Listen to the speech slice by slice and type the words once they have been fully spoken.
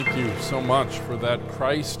Thank you so much for that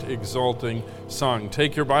Christ-exalting song.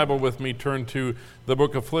 Take your Bible with me, turn to the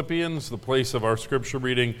book of Philippians, the place of our scripture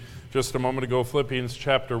reading just a moment ago, Philippians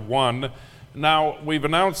chapter 1. Now, we've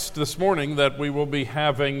announced this morning that we will be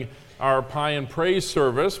having our Pie and Praise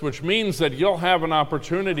service, which means that you'll have an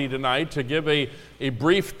opportunity tonight to give a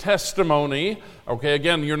brief testimony. Okay,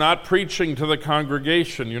 again, you're not preaching to the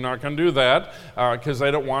congregation. You're not going to do that because they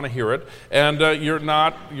don't want to hear it. And you're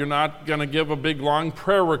not going to give a big, long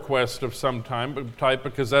prayer request of some type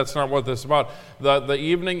because that's not what this is about. The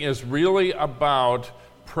evening is really about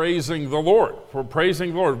praising the Lord, for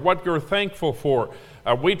praising the Lord, what you're thankful for.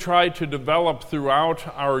 We try to develop throughout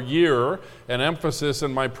our year an emphasis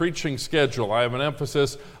in my preaching schedule. I have an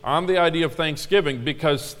emphasis on the idea of thanksgiving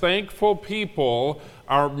because thankful people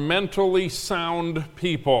are mentally sound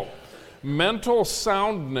people. Mental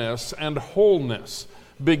soundness and wholeness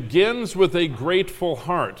begins with a grateful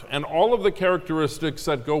heart and all of the characteristics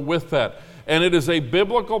that go with that. And it is a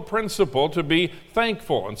biblical principle to be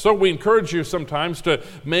thankful. And so we encourage you sometimes to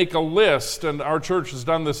make a list, and our church has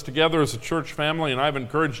done this together as a church family, and I've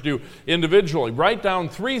encouraged you individually. Write down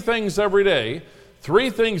 3 things every day, 3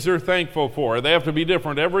 things you're thankful for. They have to be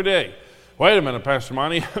different every day. Wait a minute, Pastor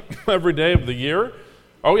Monty, every day of the year?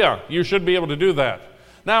 Oh yeah, you should be able to do that.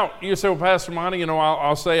 Now, you say, well, Pastor Monty,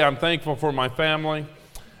 I'll say I'm thankful for my family,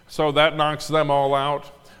 so that knocks them all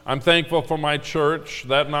out. I'm thankful for my church.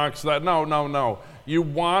 That knocks that. No. You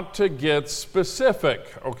want to get specific,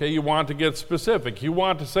 okay? You want to get specific. You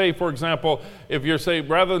want to say, for example, if you're saying,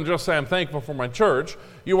 rather than just say, I'm thankful for my church,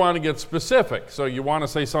 you want to get specific. So you want to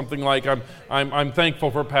say something like, I'm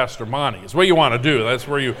thankful for Pastor Monty. It's what you want to do. That's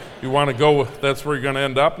where you want to go. That's where you're going to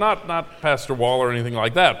end up. Not Pastor Wall or anything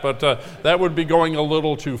like that, but that would be going a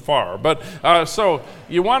little too far. But so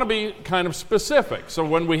you want to be kind of specific. So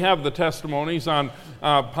when we have the testimonies on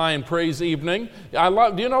Pie and Praise evening,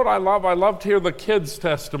 do you know what I love? I love to hear the kids'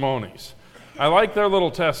 testimonies. I like their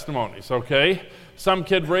little testimonies, okay? Some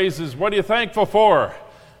kid raises, what are you thankful for?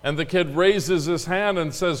 And the kid raises his hand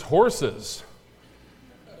and says, horses.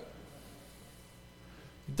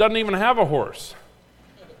 Doesn't even have a horse.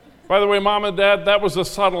 By the way, Mom and Dad, that was a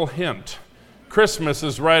subtle hint. Christmas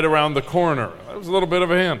is right around the corner. That was a little bit of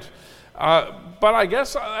a hint. But I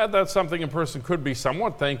guess that's something a person could be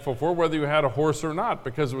somewhat thankful for, whether you had a horse or not,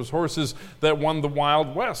 because it was horses that won the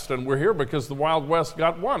Wild West, and we're here because the Wild West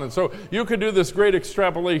got won. And so you could do this great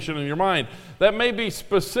extrapolation in your mind. That may be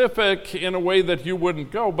specific in a way that you wouldn't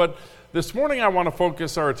go, but this morning I want to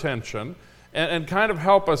focus our attention and kind of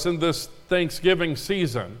help us in this Thanksgiving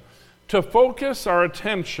season to focus our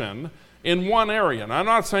attention in one area. And I'm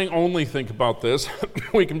not saying only think about this.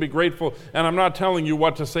 We can be grateful. And I'm not telling you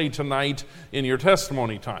what to say tonight in your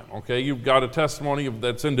testimony time. Okay, you've got a testimony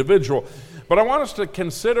that's individual. But I want us to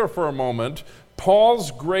consider for a moment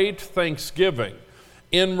Paul's great thanksgiving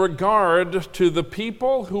in regard to the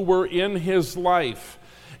people who were in his life.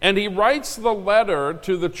 And he writes the letter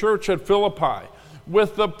to the church at Philippi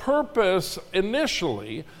with the purpose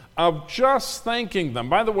initially of just thanking them.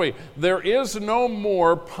 By the way, there is no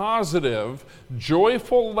more positive,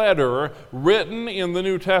 joyful letter written in the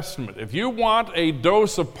New Testament. If you want a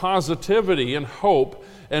dose of positivity and hope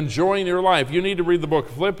and joy in your life, you need to read the book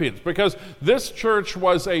of Philippians, because this church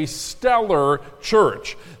was a stellar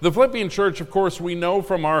church. The Philippian church, of course, we know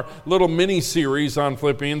from our little mini-series on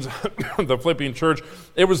Philippians, the Philippian church,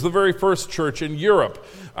 it was the very first church in Europe.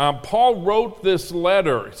 Paul wrote this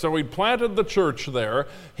letter, so he planted the church there.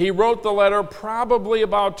 He wrote the letter probably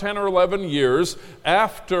about 10 or 11 years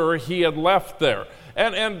after he had left there.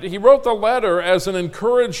 And he wrote the letter as an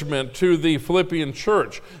encouragement to the Philippian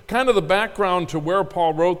church. Kind of the background to where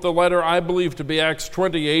Paul wrote the letter, I believe to be Acts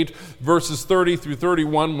 28, verses 30 through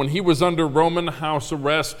 31. When he was under Roman house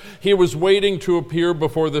arrest, he was waiting to appear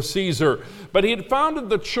before the Caesar. But he had founded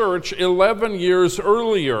the church 11 years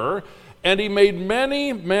earlier, and he made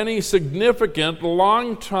many significant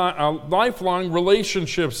lifelong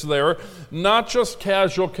relationships there, not just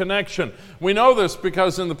casual connection. We know this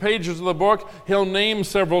because in the pages of the book, he'll name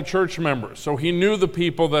several church members. So he knew the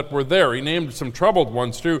people that were there. He named some troubled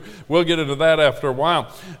ones too. We'll get into that after a while.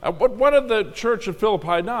 What had the church at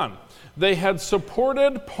Philippi done? They had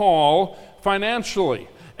supported Paul financially.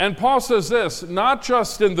 And Paul says this, not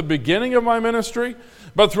just in the beginning of my ministry,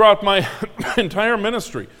 but throughout my entire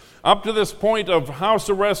ministry. Up to this point of house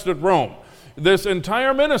arrest at Rome, this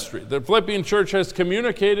entire ministry, the Philippian church has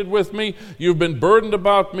communicated with me. You've been burdened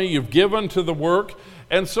about me. You've given to the work.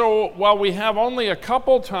 And so while we have only a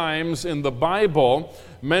couple times in the Bible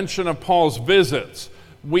mention of Paul's visits,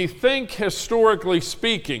 we think, historically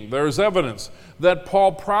speaking, there's evidence that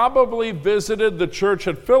Paul probably visited the church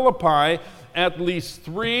at Philippi at least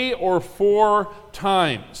 3 or 4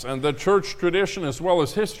 times. And the church tradition as well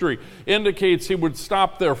as history indicates he would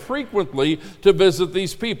stop there frequently to visit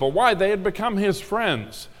these people. Why? They had become his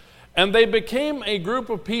friends. And they became a group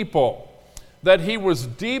of people that he was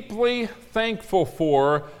deeply thankful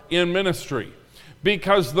for in ministry,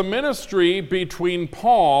 because the ministry between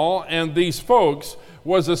Paul and these folks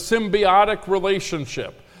was a symbiotic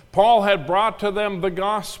relationship. Paul had brought to them the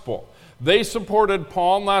gospel. They supported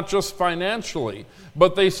Paul not just financially,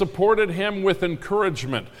 but they supported him with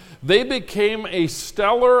encouragement. They became a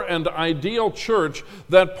stellar and ideal church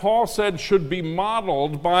that Paul said should be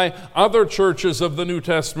modeled by other churches of the New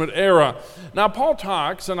Testament era. Now, Paul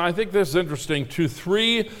talks, and I think this is interesting, to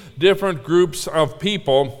 3 different groups of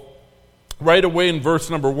people right away in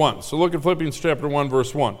verse number 1. So look at Philippians chapter 1,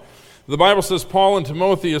 verse 1. The Bible says, Paul and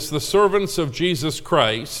Timotheus, the servants of Jesus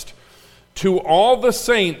Christ, to all the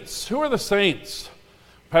saints. Who are the saints?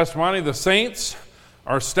 Pastor Monty, the saints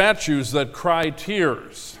are statues that cry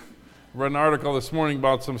tears. I read an article this morning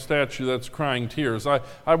about some statue that's crying tears.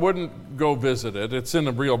 I wouldn't go visit it. It's in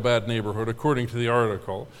a real bad neighborhood, according to the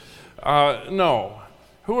article. No.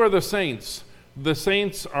 Who are the saints? The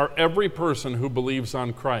saints are every person who believes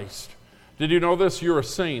on Christ. Did you know this? You're a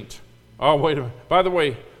saint. Oh, wait a minute. By the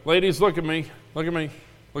way, ladies, look at me. Look at me.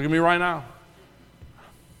 Look at me right now.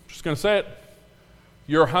 Just going to say it.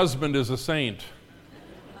 Your husband is a saint.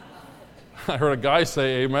 I heard a guy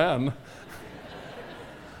say amen.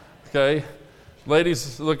 Okay.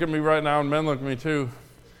 Ladies, look at me right now, and men look at me too.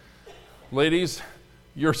 Ladies,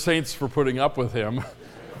 you're saints for putting up with him.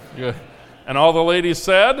 Good. And all the ladies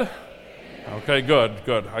said? Okay,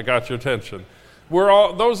 good. I got your attention. We're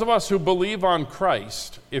all, those of us who believe on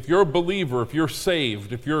Christ, if you're a believer, if you're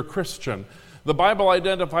saved, if you're a Christian, the Bible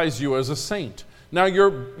identifies you as a saint. Now,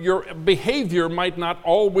 your behavior might not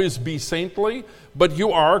always be saintly, but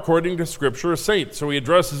you are, according to Scripture, a saint. So he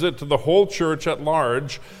addresses it to the whole church at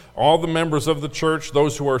large, all the members of the church,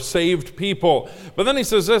 those who are saved people. But then he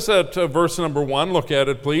says this at verse number 1, look at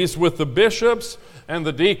it please, with the bishops and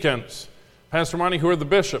the deacons. Pastor Monty, who are the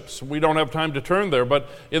bishops? We don't have time to turn there, but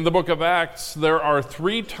in the book of Acts, there are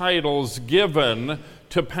 3 titles given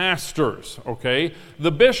to pastors, okay?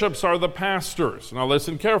 The bishops are the pastors. Now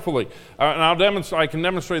listen carefully. And I can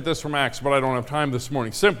demonstrate this from Acts, but I don't have time this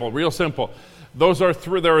morning. Simple, real simple. There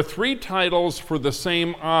are 3 titles for the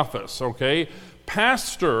same office, okay?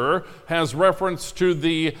 Pastor has reference to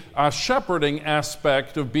the shepherding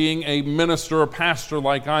aspect of being a minister or pastor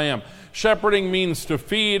like I am. Shepherding means to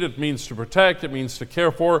feed, it means to protect, it means to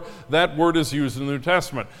care for. That word is used in the New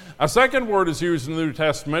Testament. A second word is used in the New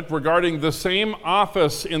Testament regarding the same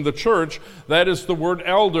office in the church. That is the word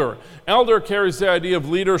elder. Elder carries the idea of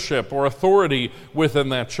leadership or authority within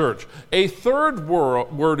that church. A third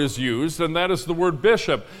word is used, and that is the word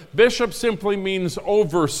bishop. Bishop simply means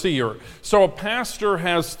overseer. So a pastor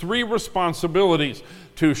has 3 responsibilities: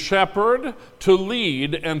 to shepherd, to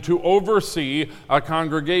lead, and to oversee a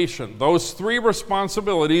congregation. Those 3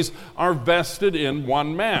 responsibilities are vested in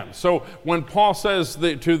one man. So when Paul says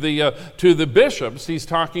to the bishops, he's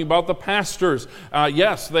talking about the pastors.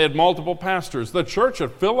 Yes, they had multiple pastors. The church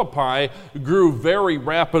at Philippi grew very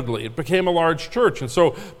rapidly. It became a large church. And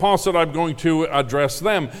so Paul said, I'm going to address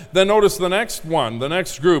them. Then notice the next one, the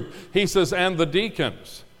next group. He says, and the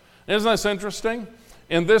deacons. Isn't this interesting?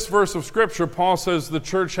 In this verse of Scripture, Paul says the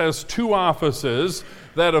church has 2 offices,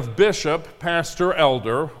 that of bishop, pastor,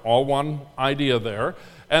 elder, all one idea there,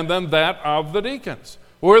 and then that of the deacons.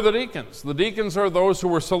 Who are the deacons? The deacons are those who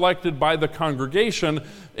were selected by the congregation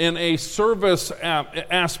in a service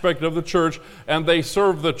aspect of the church, and they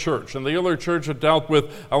serve the church. And the early church had dealt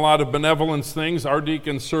with a lot of benevolence things. Our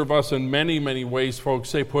deacons serve us in many, many ways,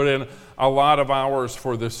 folks. They put in a lot of hours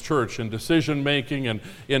for this church in decision-making and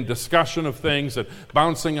in discussion of things and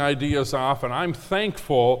bouncing ideas off, and I'm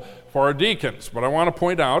thankful for our deacons. But I want to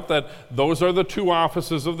point out that those are the 2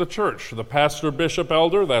 offices of the church. The pastor, bishop,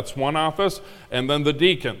 elder, that's one office, and then the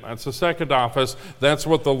deacon, that's the second office. That's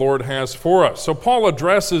what the Lord has for us. So Paul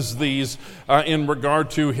addresses these in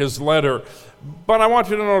regard to his letter. But I want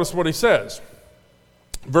you to notice what he says.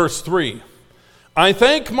 Verse 3, I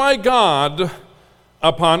thank my God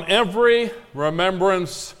upon every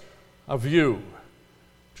remembrance of you.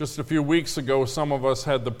 Just a few weeks ago, some of us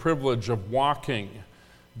had the privilege of walking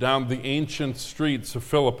down the ancient streets of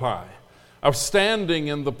Philippi, of standing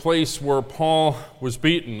in the place where Paul was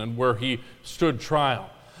beaten and where he stood trial,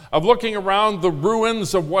 of looking around the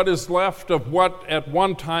ruins of what is left of what at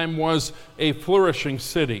one time was a flourishing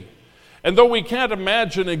city. And though we can't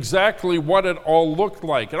imagine exactly what it all looked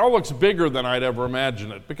like, it all looks bigger than I'd ever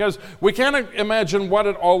imagined it, because we can't imagine what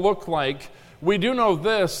it all looked like, we do know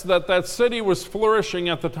this, that city was flourishing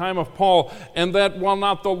at the time of Paul, and that while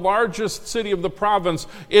not the largest city of the province,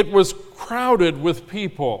 it was crowded with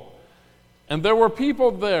people. And there were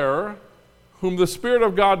people there whom the Spirit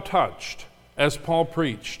of God touched as Paul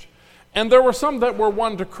preached. And there were some that were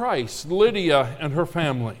won to Christ, Lydia and her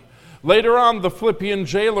family. Later on, the Philippian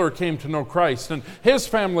jailer came to know Christ, and his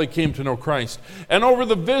family came to know Christ. And over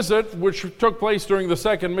the visit, which took place during the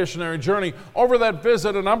second missionary journey, over that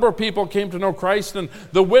visit, a number of people came to know Christ, and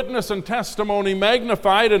the witness and testimony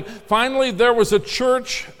magnified, and finally there was a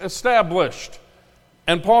church established.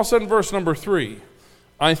 And Paul said in verse number 3,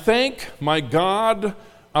 I thank my God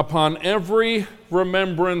upon every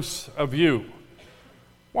remembrance of you.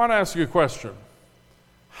 I want to ask you a question.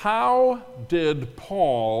 How did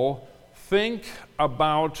Paul think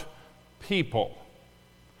about people?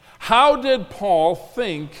 How did Paul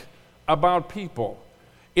think about people?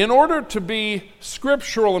 In order to be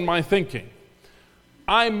scriptural in my thinking,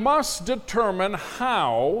 I must determine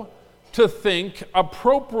how to think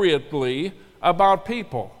appropriately about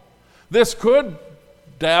people. This could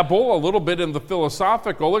dabble a little bit in the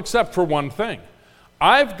philosophical, except for one thing.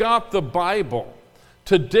 I've got the Bible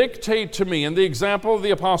to dictate to me, in the example of the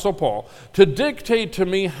Apostle Paul, to dictate to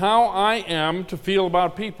me how I am to feel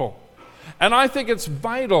about people. And I think it's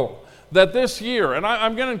vital that this year, and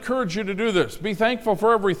I'm going to encourage you to do this, be thankful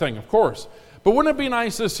for everything, of course, but wouldn't it be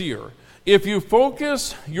nice this year if you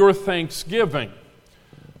focus your thanksgiving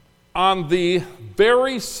on the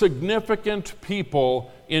very significant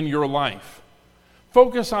people in your life?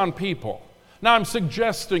 Focus on people. Now, I'm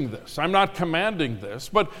suggesting this. I'm not commanding this,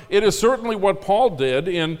 but it is certainly what Paul did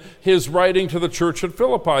in his writing to the church at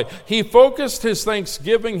Philippi. He focused his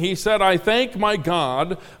thanksgiving. He said, I thank my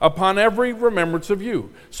God upon every remembrance of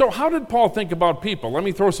you. So how did Paul think about people? Let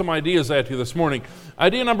me throw some ideas at you this morning.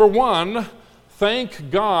 Idea number 1,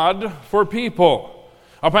 thank God for people.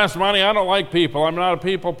 Oh, Pastor Monty, I don't like people. I'm not a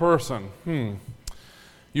people person.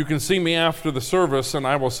 You can see me after the service, and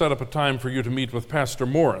I will set up a time for you to meet with Pastor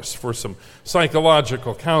Morris for some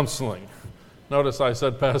psychological counseling. Notice I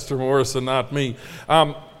said Pastor Morris and not me.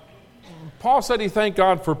 Paul said he thanked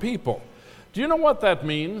God for people. Do you know what that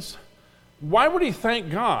means? Why would he thank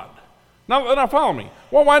God? Now follow me.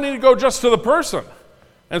 Well, why didn't he go just to the person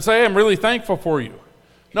and say, hey, I'm really thankful for you?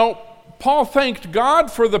 No, Paul thanked God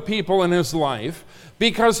for the people in his life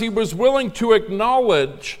because he was willing to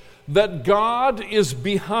acknowledge that God is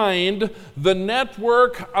behind the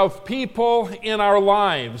network of people in our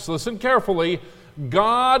lives. Listen carefully.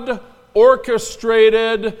 God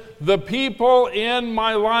orchestrated the people in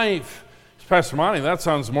my life. Pastor Monty, that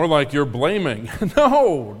sounds more like you're blaming.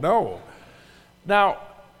 No. Now,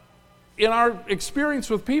 in our experience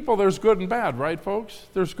with people, there's good and bad, right, folks?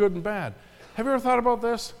 There's good and bad. Have you ever thought about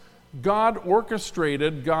this? God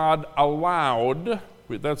orchestrated, God allowed,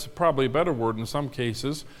 that's probably a better word in some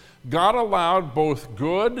cases, God allowed both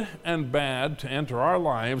good and bad to enter our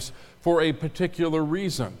lives for a particular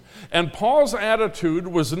reason. And Paul's attitude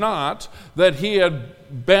was not that he had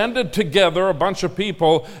banded together a bunch of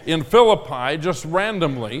people in Philippi just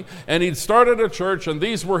randomly, and he'd started a church, and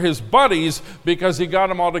these were his buddies because he got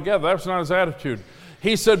them all together. That's not his attitude.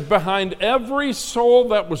 He said, behind every soul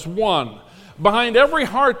that was won, behind every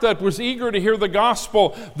heart that was eager to hear the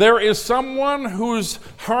gospel, there is someone whose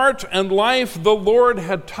heart and life the Lord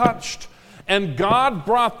had touched, and God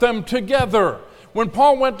brought them together. When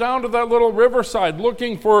Paul went down to that little riverside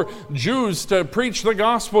looking for Jews to preach the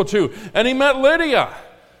gospel to, and he met Lydia,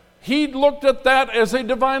 he looked at that as a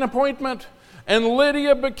divine appointment, and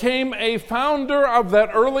Lydia became a founder of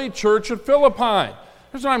that early church at Philippi.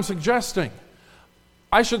 Here's what I'm suggesting.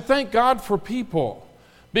 I should thank God for people,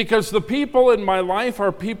 because the people in my life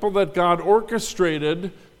are people that God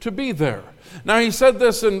orchestrated to be there. Now, he said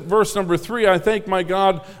this in verse number 3, I thank my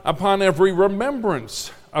God upon every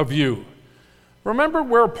remembrance of you. Remember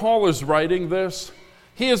where Paul is writing this?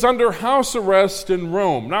 He is under house arrest in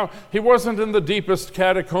Rome. Now, he wasn't in the deepest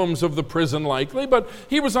catacombs of the prison likely, but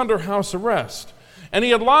he was under house arrest. And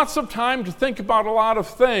he had lots of time to think about a lot of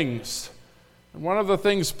things. And one of the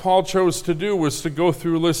things Paul chose to do was to go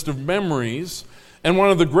through a list of memories. And one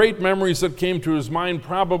of the great memories that came to his mind,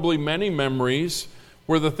 probably many memories,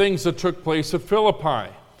 were the things that took place at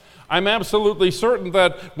Philippi. I'm absolutely certain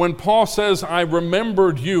that when Paul says, I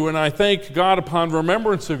remembered you and I thank God upon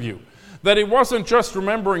remembrance of you, that he wasn't just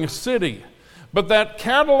remembering a city, but that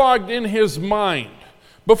cataloged in his mind,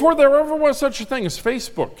 before there ever was such a thing as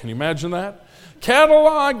Facebook, can you imagine that?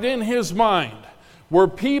 Cataloged in his mind were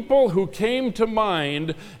people who came to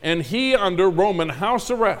mind, and he, under Roman house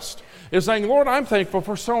arrest, is saying, Lord, I'm thankful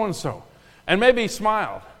for so-and-so. And maybe he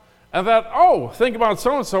smiled. And that, oh, think about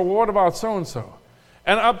so-and-so, well, what about so-and-so?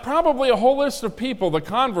 And probably a whole list of people, the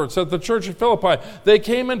converts at the church at Philippi, they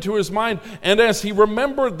came into his mind, and as he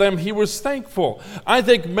remembered them, he was thankful. I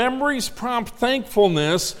think memories prompt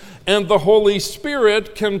thankfulness, and the Holy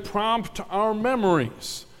Spirit can prompt our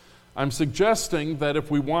memories. I'm suggesting that if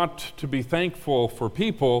we want to be thankful for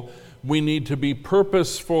people, we need to be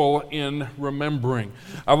purposeful in remembering.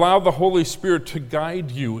 Allow the Holy Spirit to guide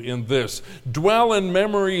you in this. Dwell in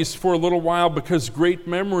memories for a little while, because great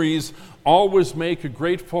memories always make a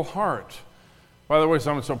grateful heart. By the way,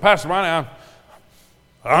 someone said, Pastor Monty,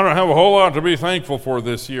 I don't have a whole lot to be thankful for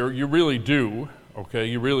this year. You really do. Okay,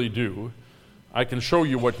 you really do. I can show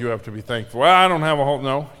you what you have to be thankful for. I don't have a whole,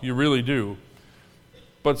 no, you really do.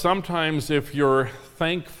 But sometimes if your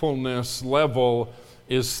thankfulness level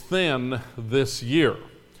is thin this year,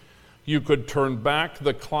 you could turn back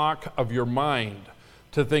the clock of your mind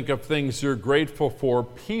to think of things you're grateful for,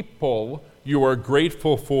 people you are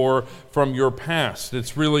grateful for from your past.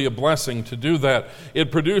 It's really a blessing to do that.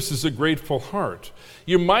 It produces a grateful heart.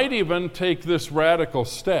 You might even take this radical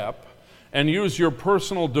step and use your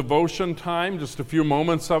personal devotion time, just a few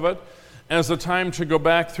moments of it, as a time to go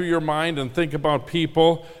back through your mind and think about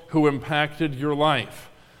people who impacted your life.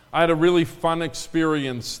 I had a really fun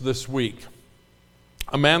experience this week.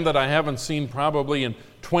 A man that I haven't seen probably in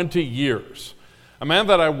 20 years. A man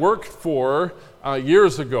that I worked for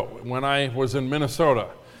years ago when I was in Minnesota.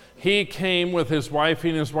 He came with his wife. He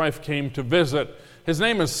and his wife came to visit. His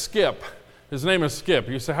name is Skip. His name is Skip.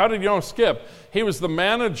 You say, how did you know Skip? He was the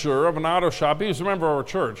manager of an auto shop. He was a member of our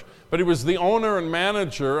church, but he was the owner and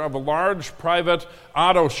manager of a large private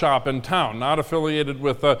auto shop in town, not affiliated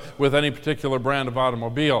with any particular brand of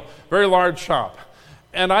automobile. Very large shop.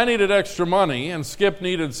 And I needed extra money, and Skip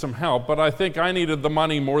needed some help, but I think I needed the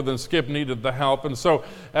money more than Skip needed the help. And so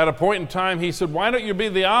at a point in time, he said, why don't you be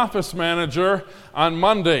the office manager on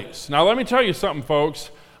Mondays? Now, let me tell you something, folks.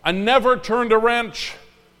 I never turned a wrench.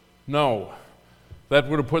 No, that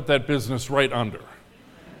would have put that business right under.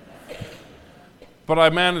 But I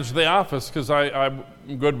managed the office because I'm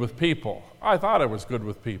good with people. I thought I was good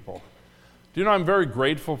with people. Do you know, I'm very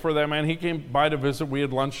grateful for that man. He came by to visit. We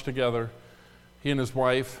had lunch together. He and his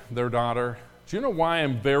wife, their daughter. Do you know why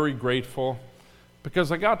I'm very grateful?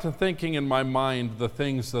 Because I got to thinking in my mind the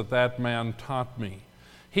things that man taught me.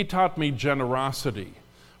 He taught me generosity.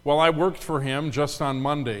 Well, I worked for him just on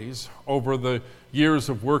Mondays over the years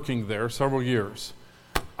of working there, several years.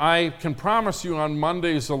 I can promise you on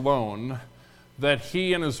Mondays alone that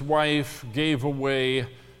he and his wife gave away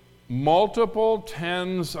multiple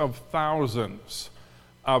tens of thousands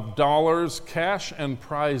of dollars, cash and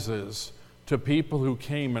prizes, to people who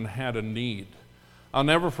came and had a need. I'll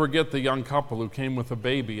never forget the young couple who came with a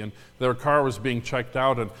baby, and their car was being checked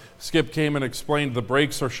out, and Skip came and explained, the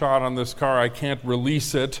brakes are shot on this car. I can't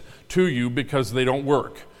release it to you because they don't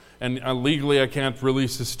work, and legally I can't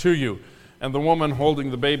release this to you. And the woman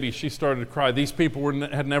holding the baby, she started to cry. These people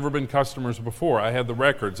had never been customers before. I had the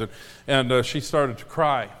records, and she started to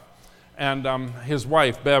cry. And his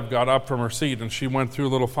wife, Bev, got up from her seat, and she went through a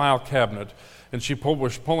little file cabinet, and she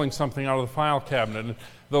was pulling something out of the file cabinet. And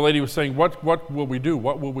the lady was saying, what will we do?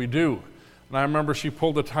 What will we do? And I remember she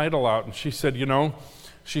pulled a title out, and she said,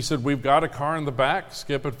 we've got a car in the back.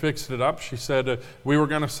 Skip had fixed it up. She said, we were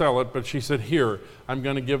going to sell it, but she said, here, I'm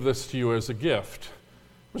going to give this to you as a gift.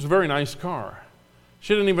 It was a very nice car.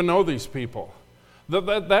 She didn't even know these people.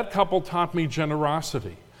 That couple taught me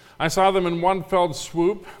generosity. I saw them in one fell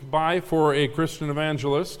swoop buy for a Christian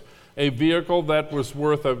evangelist a vehicle that was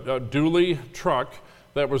worth a dually truck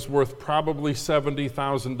that was worth probably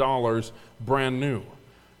 $70,000 brand new.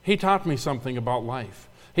 He taught me something about life.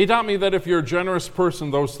 He taught me that if you're a generous person,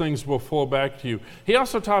 those things will flow back to you. He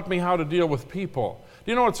also taught me how to deal with people.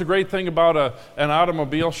 Do you know what's a great thing about an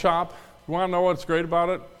automobile shop? You want to know what's great about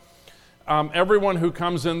it? Everyone who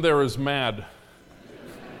comes in there is mad.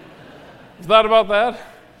 Is that about that?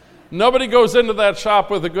 Nobody goes into that shop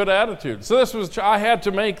with a good attitude. So I had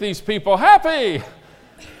to make these people happy.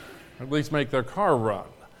 At least make their car run.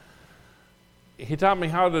 He taught me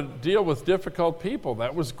how to deal with difficult people.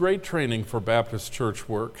 That was great training for Baptist church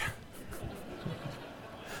work.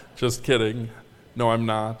 Just kidding. No, I'm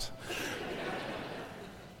not.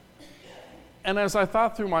 And as I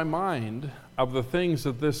thought through my mind of the things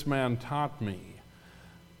that this man taught me,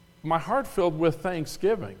 my heart filled with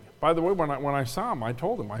thanksgiving. By the way, when I saw him, I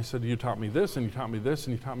told him, I said, you taught me this, and you taught me this,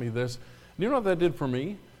 and you taught me this. And you know what that did for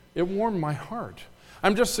me? It warmed my heart.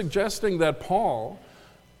 I'm just suggesting that Paul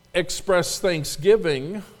expressed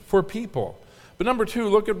thanksgiving for people. But number two,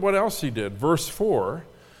 look at what else he did. Verse 4,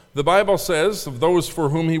 The Bible says of those for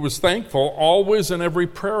whom he was thankful, always in every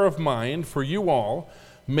prayer of mine for you all,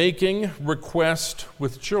 making request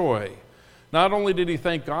with joy. Not only did he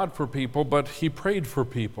thank God for people, but he prayed for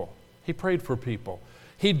people. He prayed for people.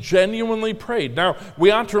 He genuinely prayed. Now,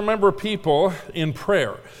 we ought to remember people in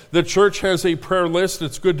prayer. The church has a prayer list.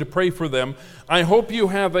 It's good to pray for them. I hope you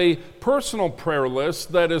have a personal prayer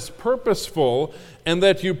list that is purposeful and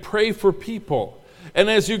that you pray for people. And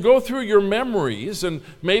as you go through your memories, and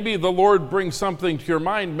maybe the Lord brings something to your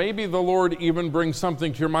mind, maybe the Lord even brings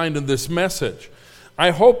something to your mind in this message.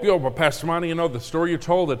 I hope you'll, Pastor Monty, the story you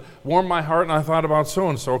told, it warmed my heart and I thought about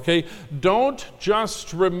so-and-so, okay? Don't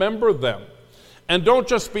just remember them. And don't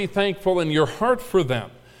just be thankful in your heart for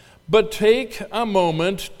them, but take a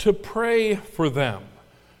moment to pray for them.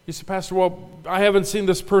 You say, Pastor, well, I haven't seen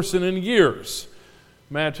this person in years.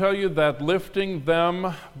 May I tell you that lifting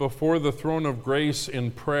them before the throne of grace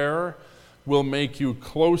in prayer will make you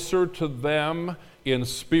closer to them in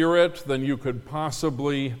spirit than you could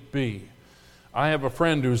possibly be. I have a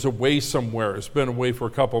friend who's away somewhere, has been away for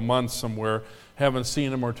a couple months somewhere, haven't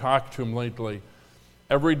seen him or talked to him lately.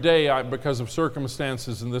 Every day, because of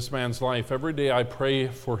circumstances in this man's life, every day I pray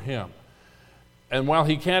for him. And while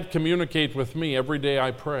he can't communicate with me, every day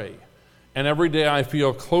I pray. And every day I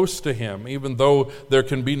feel close to him, even though there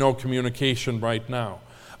can be no communication right now.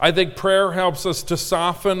 I think prayer helps us to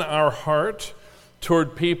soften our heart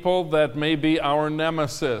toward people that may be our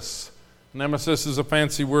nemesis. Nemesis is a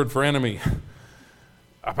fancy word for enemy.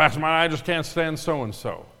 Pastor Mike, I just can't stand so-and-so.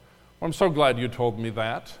 Well, I'm so glad you told me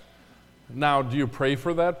that. Now, do you pray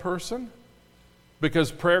for that person?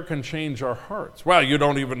 Because prayer can change our hearts. Well, you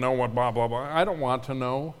don't even know what blah, blah, blah. I don't want to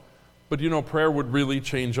know. But prayer would really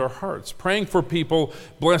change our hearts. Praying for people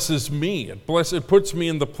blesses me. It puts me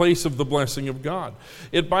in the place of the blessing of God.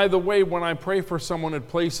 By the way, when I pray for someone, it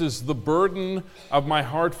places the burden of my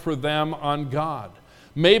heart for them on God.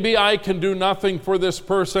 Maybe I can do nothing for this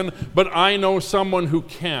person, but I know someone who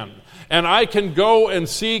can. And I can go and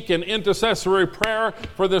seek an intercessory prayer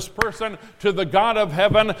for this person to the God of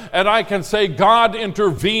heaven, and I can say, God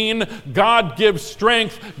intervene, God give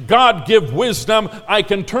strength, God give wisdom. I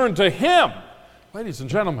can turn to Him. Ladies and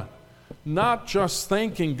gentlemen, not just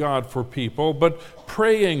thanking God for people, but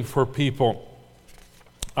praying for people.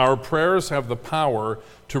 Our prayers have the power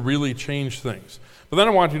to really change things. But then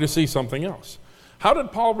I want you to see something else. How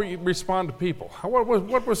did Paul respond to people?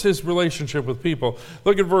 What was his relationship with people?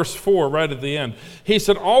 Look at verse 4 right at the end. He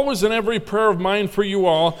said, always in every prayer of mine for you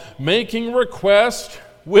all, making request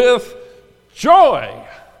with joy.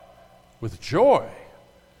 With joy.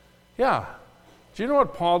 Yeah. Do you know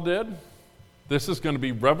what Paul did? This is going to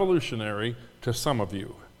be revolutionary to some of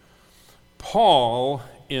you. Paul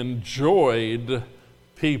enjoyed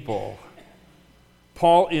people.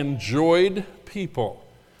 Paul enjoyed people.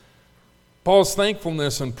 Paul's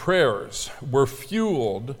thankfulness and prayers were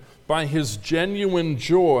fueled by his genuine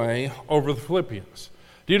joy over the Philippians.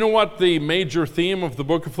 Do you know what the major theme of the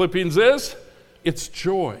book of Philippians is? It's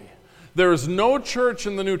joy. There is no church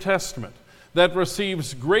in the New Testament that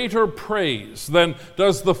receives greater praise than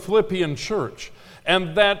does the Philippian church.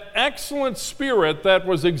 And that excellent spirit that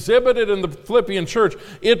was exhibited in the Philippian church,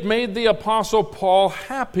 it made the Apostle Paul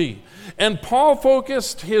happy. And Paul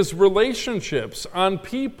focused his relationships on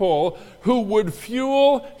people who would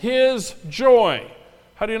fuel his joy.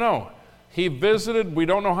 How do you know? He visited, we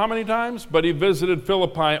don't know how many times, but he visited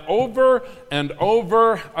Philippi over and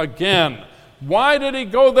over again. Why did he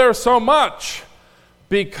go there so much?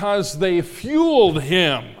 Because they fueled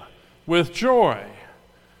him with joy.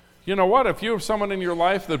 You know what? If you have someone in your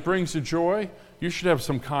life that brings you joy, you should have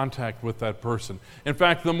some contact with that person. In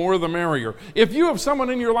fact, the more the merrier. If you have someone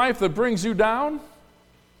in your life that brings you down,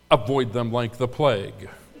 avoid them like the plague.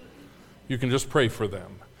 You can just pray for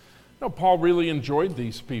them. No, Paul really enjoyed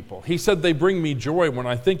these people. He said, they bring me joy when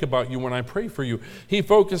I think about you, when I pray for you. He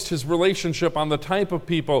focused his relationship on the type of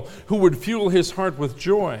people who would fuel his heart with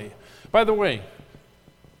joy. By the way,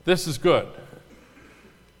 this is good.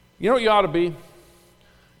 You know what you ought to be?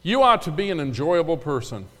 You ought to be an enjoyable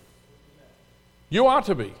person. You ought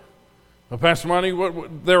to be. Well, Pastor Monty,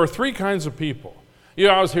 there are three kinds of people. You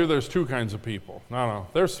always hear there's two kinds of people. No,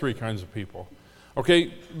 there's three kinds of people.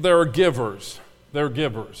 Okay, there are givers. They're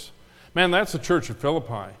givers. Man, that's the church of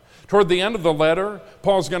Philippi. Toward the end of the letter,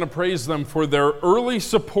 Paul's going to praise them for their early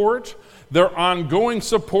support, their ongoing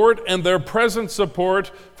support, and their present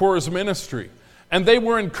support for his ministry. And they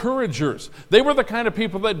were encouragers. They were the kind of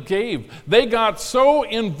people that gave. They got so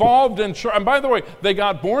involved in church. And by the way, they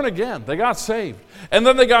got born again. They got saved. And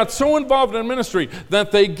then they got so involved in ministry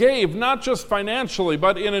that they gave, not just financially,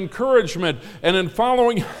 but in encouragement and in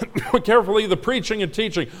following carefully the preaching and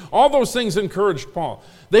teaching. All those things encouraged Paul.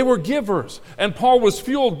 They were givers, and Paul was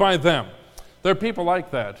fueled by them. There are people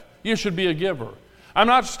like that. You should be a giver. I'm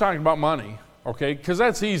not just talking about money, okay, because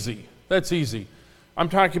that's easy. That's easy. I'm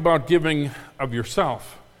talking about giving of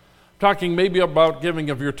yourself. I'm talking maybe about giving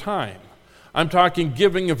of your time. I'm talking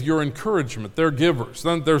giving of your encouragement. They're givers.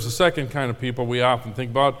 Then there's a second kind of people we often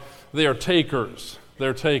think about. They are takers.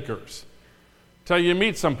 They're takers. Tell you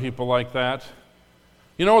meet some people like that.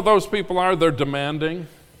 You know what those people are? They're demanding.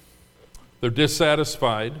 They're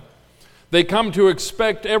dissatisfied. They come to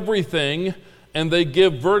expect everything, and they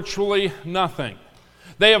give virtually nothing.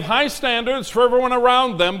 They have high standards for everyone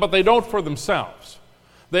around them, but they don't for themselves.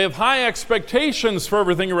 They have high expectations for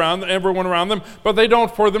everyone around them, but they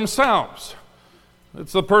don't for themselves.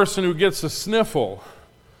 It's the person who gets a sniffle,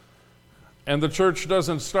 and the church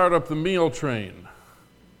doesn't start up the meal train.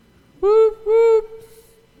 Whoop, whoop.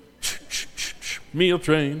 Meal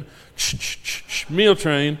train. Meal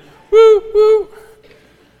train. Whoop, whoop.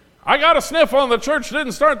 I got a sniffle, and the church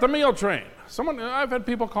didn't start the meal train. I've had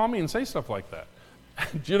people call me and say stuff like that.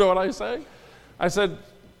 Do you know what I say? I said,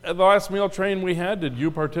 at the last meal train we had, did you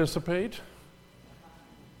participate?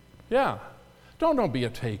 Yeah. Don't be a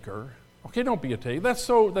taker. Okay, don't be a taker.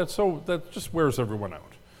 That just wears everyone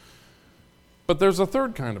out. But there's a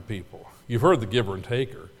third kind of people. You've heard the giver and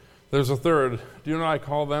taker. There's a third. Do you know what I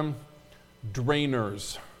call them?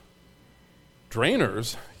 Drainers.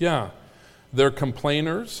 Drainers? Yeah. They're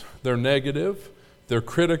complainers. They're negative. They're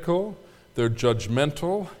critical. They're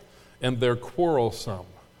judgmental. And they're quarrelsome.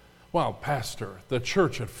 Well, Pastor, the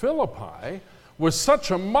church at Philippi was such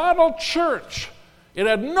a model church. It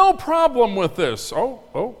had no problem with this.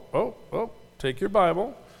 Take your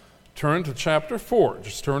Bible. Turn to chapter 4.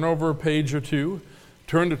 Just turn over a page or two.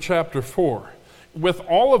 Turn to chapter 4. With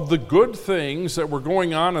all of the good things that were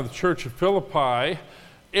going on in the church at Philippi,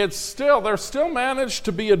 they're still managed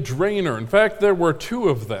to be a drainer. In fact, there were two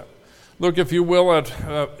of them. Look, if you will, at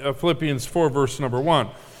Philippians 4, verse number 1.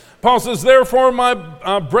 Paul says, therefore, my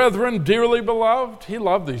brethren, dearly beloved. He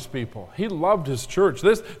loved these people. He loved his church.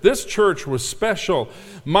 This church was special.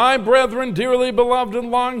 My brethren, dearly beloved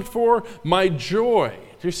and longed for, my joy.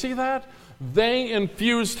 Do you see that? They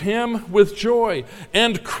infused him with joy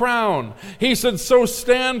and crown. He said, so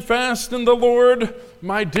stand fast in the Lord,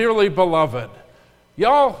 my dearly beloved.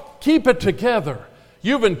 Y'all, keep it together.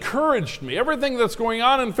 You've encouraged me. Everything that's going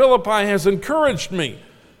on in Philippi has encouraged me.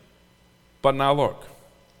 But now look.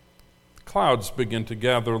 Clouds begin to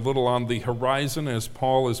gather a little on the horizon as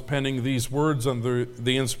Paul is penning these words under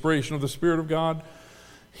the inspiration of the Spirit of God.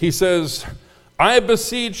 He says, I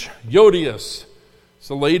beseech Euodias. It's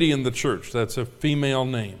a lady in the church. That's a female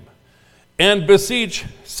name. And beseech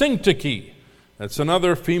Syntyche. That's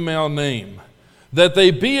another female name. That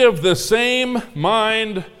they be of the same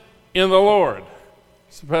mind in the Lord.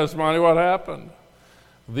 So, Pastor Monty, what happened?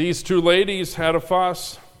 These two ladies had a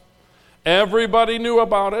fuss. Everybody knew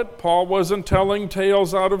about it. Paul wasn't telling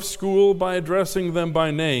tales out of school by addressing them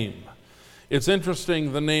by name. It's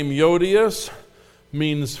interesting, the name Euodias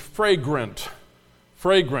means fragrant.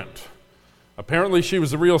 Fragrant. Apparently she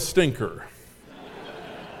was a real stinker.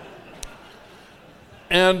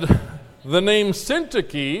 And the name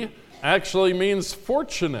Syntyche actually means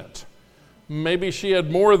fortunate. Maybe she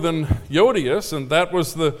had more than Euodias, and that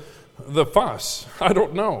was the fuss. I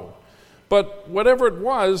don't know. But whatever it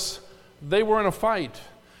was, they were in a fight.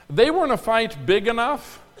 They were in a fight big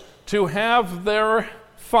enough to have their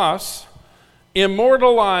fuss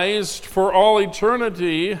immortalized for all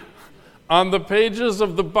eternity on the pages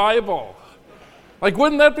of the Bible. Like,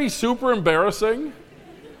 wouldn't that be super embarrassing?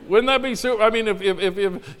 Wouldn't that be super? I mean, if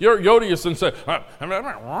you're Euodias and say,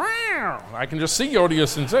 I can just see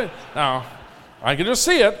Euodias and say, now, I can just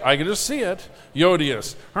see it.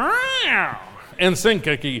 Euodias. And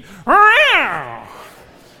Syntyche.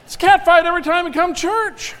 It's a cat fight every time we come to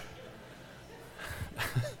church.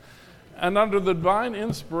 And under the divine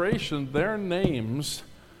inspiration, their names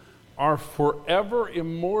are forever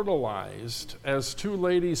immortalized as two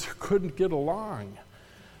ladies who couldn't get along.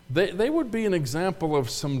 They would be an example of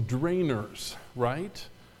some drainers, right?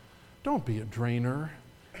 Don't be a drainer.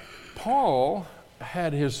 Paul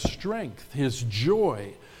had his strength, his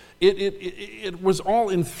joy. It was all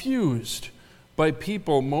infused by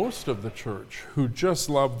people, most of the church, who just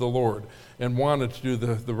loved the Lord and wanted to do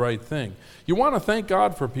the right thing. You want to thank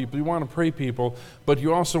God for people, you want to pray people, but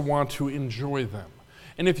you also want to enjoy them.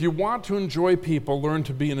 And if you want to enjoy people, learn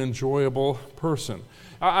to be an enjoyable person.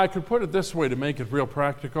 I could put it this way to make it real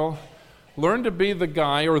practical. Learn to be the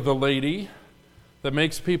guy or the lady that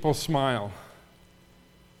makes people smile.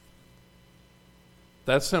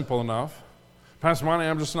 That's simple enough. Pastor Monty,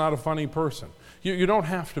 I'm just not a funny person. You don't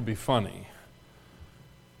have to be funny.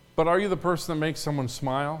 But are you the person that makes someone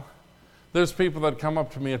smile? There's people that come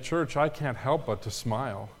up to me at church, I can't help but to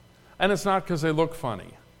smile. And it's not because they look funny.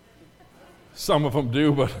 Some of them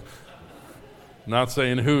do, but not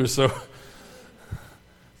saying who, so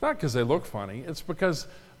it's not because they look funny. It's because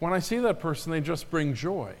when I see that person, they just bring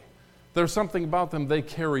joy. There's something about them, they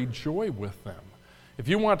carry joy with them. If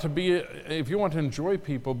you want to enjoy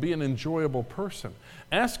people, be an enjoyable person.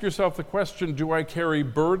 Ask yourself the question, do I carry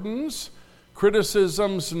burdens,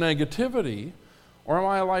 criticisms, negativity, or am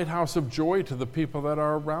I a lighthouse of joy to the people that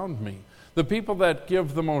are around me? The people that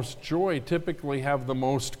give the most joy typically have the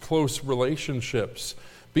most close relationships.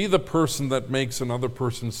 Be the person that makes another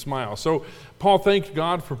person smile. So Paul thanked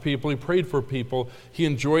God for people, he prayed for people, he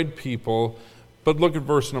enjoyed people. But look at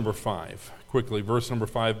verse number 5, quickly. Verse number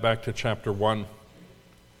 5, back to chapter 1.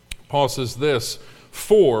 Paul says this,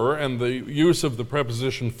 for, and the use of the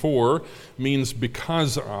preposition for means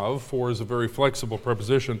because of. For is a very flexible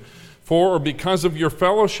preposition. For or because of your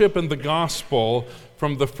fellowship in the gospel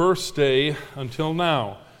from the first day until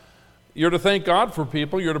now. You're to thank God for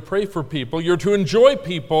people, you're to pray for people, you're to enjoy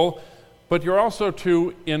people, but you're also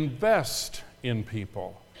to invest in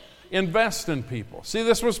people. Invest in people. See,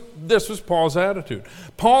 this was Paul's attitude.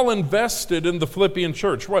 Paul invested in the Philippian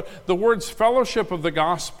church. What the words fellowship of the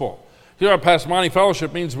gospel. Here at Pastor Monty,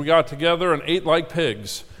 fellowship means we got together and ate like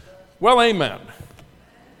pigs. Well, amen.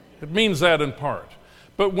 It means that in part.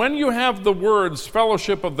 But when you have the words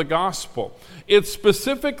fellowship of the gospel, it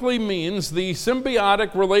specifically means the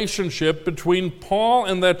symbiotic relationship between Paul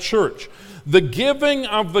and that church. The giving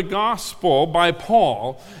of the gospel by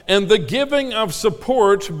Paul and the giving of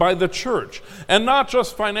support by the church. And not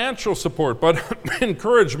just financial support, but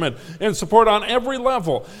encouragement and support on every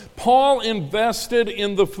level. Paul invested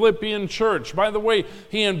in the Philippian church. By the way,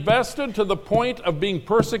 he invested to the point of being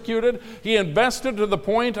persecuted. He invested to the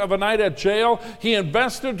point of a night at jail. He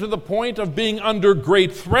invested to the point of being under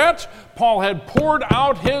great threat. Paul had poured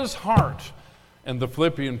out his heart, and the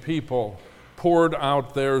Philippian people poured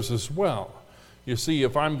out theirs as well. You see,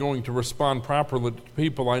 if I'm going to respond properly to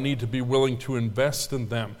people, I need to be willing to invest in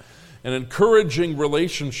them. An encouraging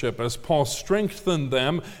relationship as Paul strengthened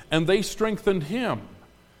them and they strengthened him.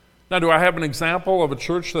 Now, do I have an example of a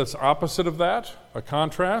church that's opposite of that? A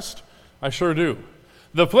contrast? I sure do.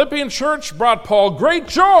 The Philippian church brought Paul great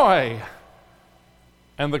joy.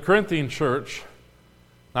 And the Corinthian church,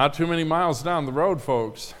 not too many miles down the road,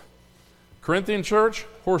 folks, Corinthian church,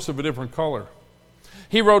 horse of a different color.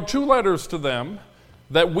 He wrote 2 letters to them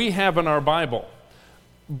that we have in our Bible,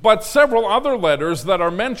 but several other letters that are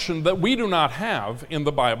mentioned that we do not have in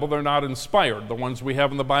the Bible. They're not inspired. The ones we have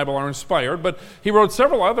in the Bible are inspired, but he wrote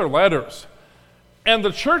several other letters. And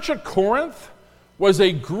the church at Corinth was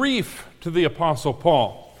a grief to the Apostle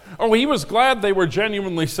Paul. Oh, he was glad they were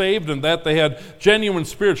genuinely saved and that they had genuine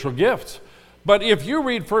spiritual gifts. But if you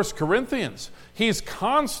read 1 Corinthians, he's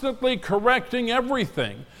constantly correcting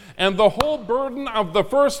everything. And the whole burden of the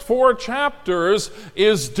first 4 chapters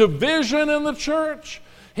is division in the church.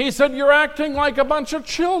 He said, you're acting like a bunch of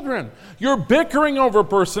children. You're bickering over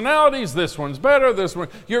personalities. This one's better, this one.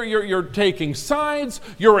 You're taking sides.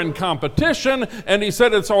 You're in competition. And he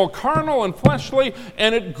said it's all carnal and fleshly.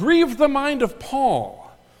 And it grieved the mind of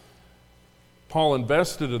Paul. Paul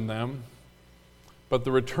invested in them. But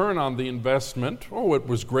the return on the investment, it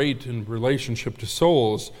was great in relationship to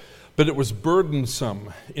souls, but it was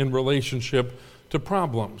burdensome in relationship to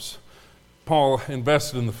problems. Paul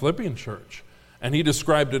invested in the Philippian church, and he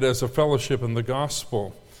described it as a fellowship in the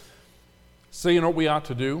gospel. So you know what we ought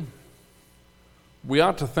to do? We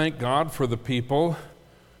ought to thank God for the people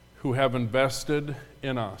who have invested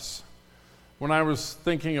in us. When I was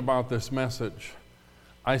thinking about this message,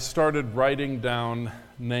 I started writing down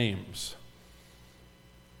names.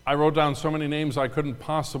 I wrote down so many names I couldn't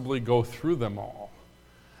possibly go through them all.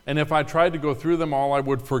 And if I tried to go through them all, I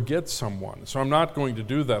would forget someone. So I'm not going to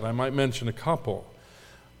do that. I might mention a couple.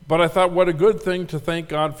 But I thought, what a good thing to thank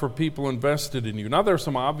God for people invested in you. Now, there are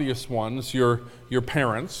some obvious ones. Your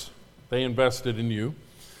parents, they invested in you.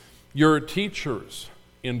 Your teachers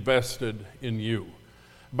invested in you.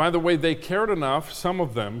 By the way, they cared enough, some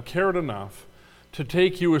of them cared enough, to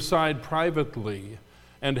take you aside privately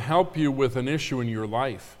and help you with an issue in your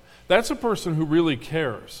life. That's a person who really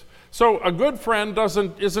cares. So a good friend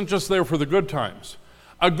isn't just there for the good times.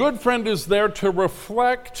 A good friend is there to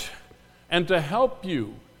reflect and to help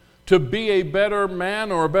you to be a better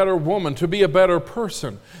man or a better woman, to be a better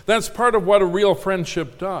person. That's part of what a real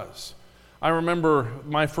friendship does. I remember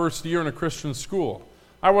my first year in a Christian school.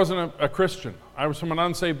 I wasn't a Christian. I was from an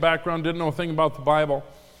unsaved background, didn't know a thing about the Bible.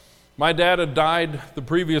 My dad had died the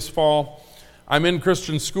previous fall. I'm in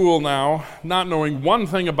Christian school now, not knowing one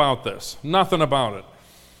thing about this, nothing about it.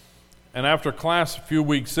 And after class, a few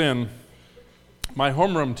weeks in, my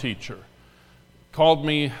homeroom teacher called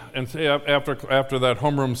me, and after that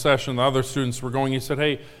homeroom session, the other students were going, he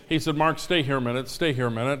said, Mark, stay here a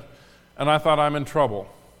minute. And I thought, I'm in trouble.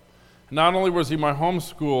 Not only was he my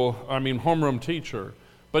homeroom teacher,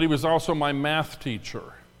 but he was also my math teacher.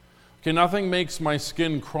 Okay, nothing makes my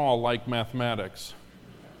skin crawl like mathematics.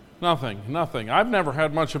 Nothing. I've never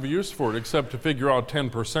had much of a use for it except to figure out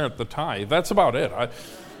 10%, the tithe. That's about it.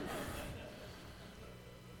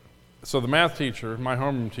 So the math teacher, my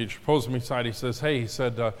homeroom teacher, pulls me aside. He says,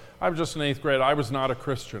 I was just in 8th grade. I was not a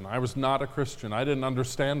Christian. I didn't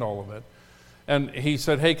understand all of it. And he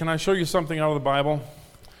said, hey, can I show you something out of the Bible?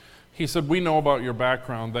 He said, we know about your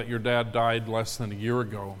background, that your dad died less than a year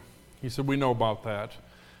ago. He said, we know about that.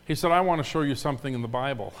 He said, I want to show you something in the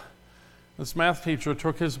Bible. This math teacher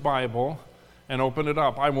took his Bible and opened it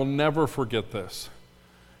up. I will never forget this.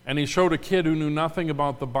 And he showed a kid who knew nothing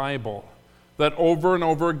about the Bible that over and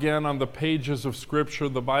over again on the pages of Scripture,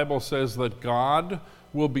 the Bible says that God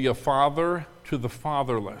will be a father to the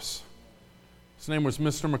fatherless. His name was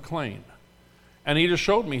Mr. McLean. And he just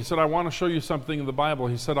showed me. He said, I want to show you something in the Bible.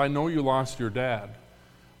 He said, I know you lost your dad.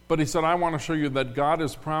 But he said, I want to show you that God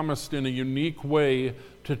has promised in a unique way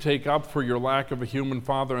to take up for your lack of a human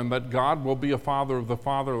father, and that God will be a father of the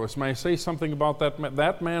fatherless. May I say something about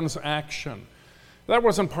that man's action? That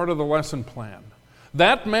wasn't part of the lesson plan.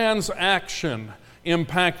 That man's action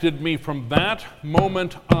impacted me from that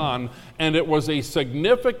moment on, and it was a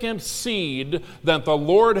significant seed that the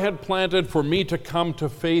Lord had planted for me to come to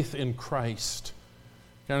faith in Christ.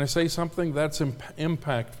 Can I say something? That's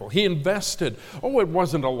impactful. He invested. It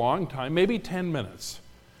wasn't a long time, maybe 10 minutes.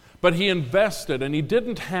 But he invested, and he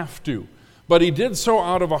didn't have to, but he did so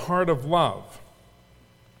out of a heart of love.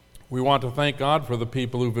 We want to thank God for the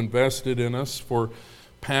people who've invested in us, for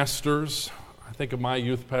pastors. I think of my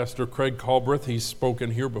youth pastor, Craig Culbreth. He's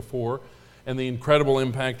spoken here before, and the incredible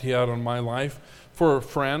impact he had on my life. For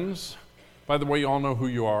friends, by the way, you all know who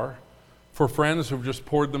you are. For friends who've just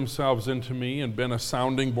poured themselves into me and been a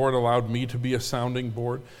sounding board, allowed me to be a sounding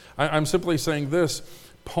board. I'm simply saying this.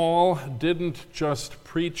 Paul didn't just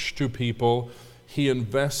preach to people, he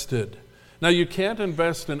invested. Now, you can't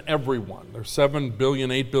invest in everyone. There's 7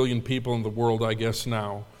 billion, 8 billion people in the world, I guess,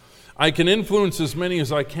 now. I can influence as many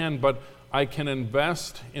as I can, but I can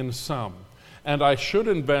invest in some. And I should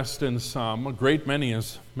invest in some, a great many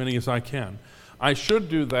as I can. I should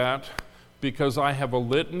do that because I have a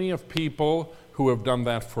litany of people who have done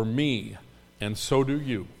that for me, and so do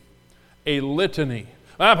you. A litany.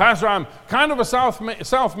 Pastor, I'm kind of a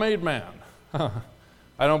self-made man. I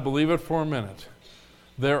don't believe it for a minute.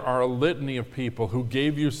 There are a litany of people who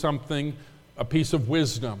gave you something, a piece of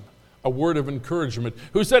wisdom, a word of encouragement,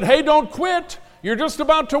 who said, hey, don't quit. You're just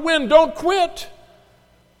about to win. Don't quit.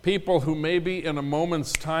 People who maybe in a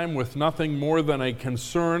moment's time with nothing more than a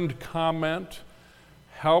concerned comment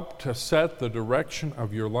help to set the direction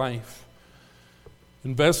of your life.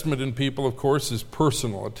 Investment in people, of course, is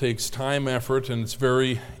personal. It takes time, effort, and it's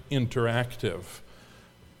very interactive.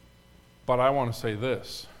 But I want to say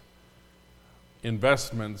this.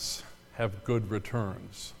 Investments have good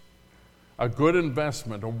returns. A good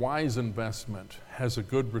investment, a wise investment, has a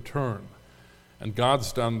good return. And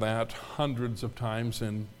God's done that hundreds of times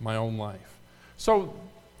in my own life. So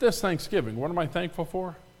this Thanksgiving, what am I thankful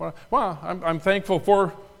for? Well, I'm thankful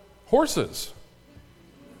for horses.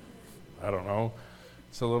 I don't know.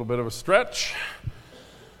 It's a little bit of a stretch.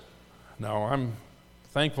 No, I'm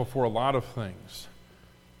thankful for a lot of things.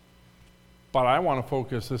 But I want to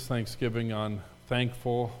focus this Thanksgiving on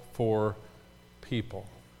thankful for people.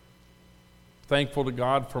 Thankful to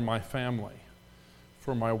God for my family,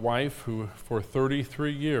 for my wife who for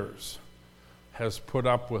 33 years has put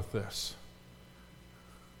up with this.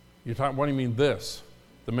 What do you mean this?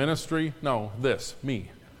 The ministry? No, this,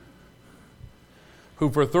 me. Who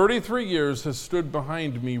for 33 years has stood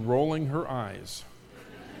behind me rolling her eyes,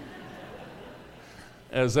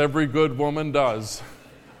 as every good woman does.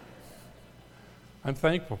 I'm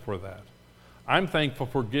thankful for that. I'm thankful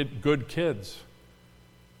for good kids.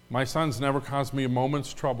 My sons never caused me a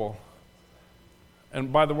moment's trouble.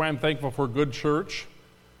 And by the way, I'm thankful for a good church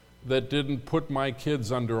that didn't put my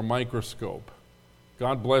kids under a microscope.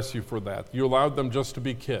 God bless you for that. You allowed them just to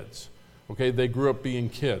be kids. Okay, they grew up being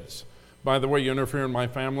kids. By the way, you interfere in my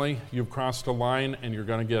family, you've crossed a line and you're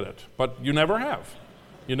going to get it. But you never have.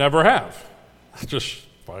 You never have. Just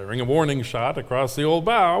firing a warning shot across the old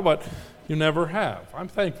bow, but you never have. I'm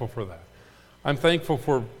thankful for that. I'm thankful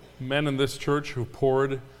for men in this church who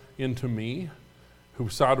poured into me, who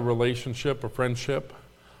sought a relationship, a friendship.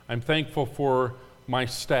 I'm thankful for my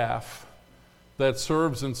staff that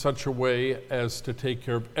serves in such a way as to take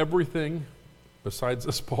care of everything besides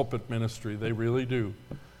this pulpit ministry. They really do.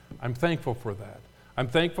 I'm thankful for that. I'm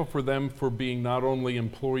thankful for them for being not only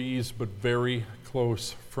employees but very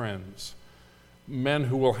close friends. Men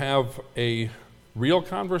who will have a real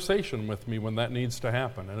conversation with me when that needs to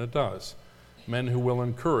happen, and it does. Men who will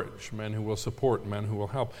encourage, men who will support, men who will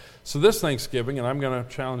help. So this Thanksgiving, and I'm going to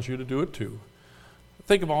challenge you to do it too,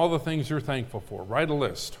 think of all the things you're thankful for. Write a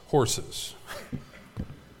list. Horses.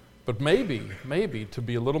 But maybe, to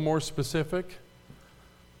be a little more specific,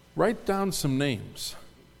 write down some names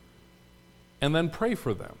and then pray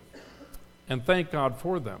for them and thank God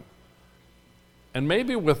for them. And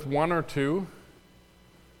maybe with one or two,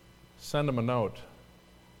 send them a note.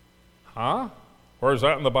 Huh? Where is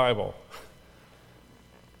that in the Bible?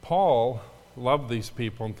 Paul loved these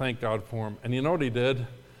people and thanked God for them. And you know what he did?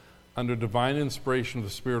 Under divine inspiration of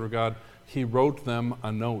the Spirit of God, he wrote them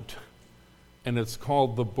a note. And it's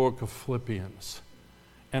called the book of Philippians.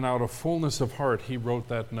 And out of fullness of heart, he wrote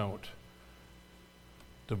that note.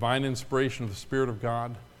 Divine inspiration of the Spirit of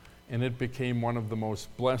God, and it became one of the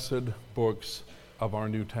most blessed books of our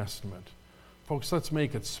New Testament. Folks, let's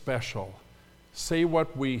make it special. Say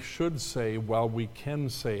what we should say while we can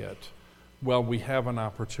say it, while we have an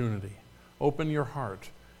opportunity. Open your heart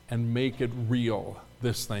and make it real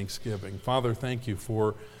this Thanksgiving. Father, thank you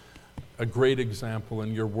for a great example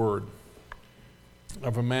in your word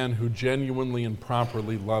of a man who genuinely and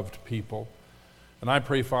properly loved people. And I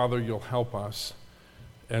pray, Father, you'll help us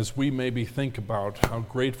as we maybe think about how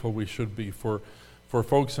grateful we should be for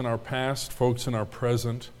folks in our past, folks in our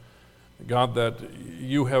present. God, that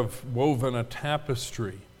you have woven a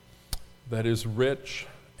tapestry that is rich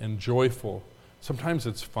and joyful. Sometimes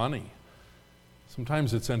it's funny.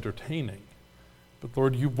 Sometimes it's entertaining. But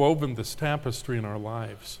Lord, you've woven this tapestry in our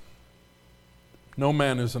lives. No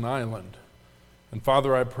man is an island. And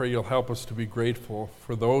Father, I pray you'll help us to be grateful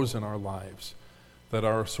for those in our lives that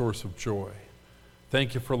are a source of joy.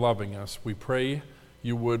 Thank you for loving us. We pray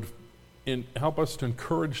you would help us to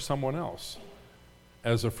encourage someone else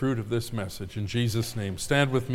as a fruit of this message. In Jesus' name, stand with me.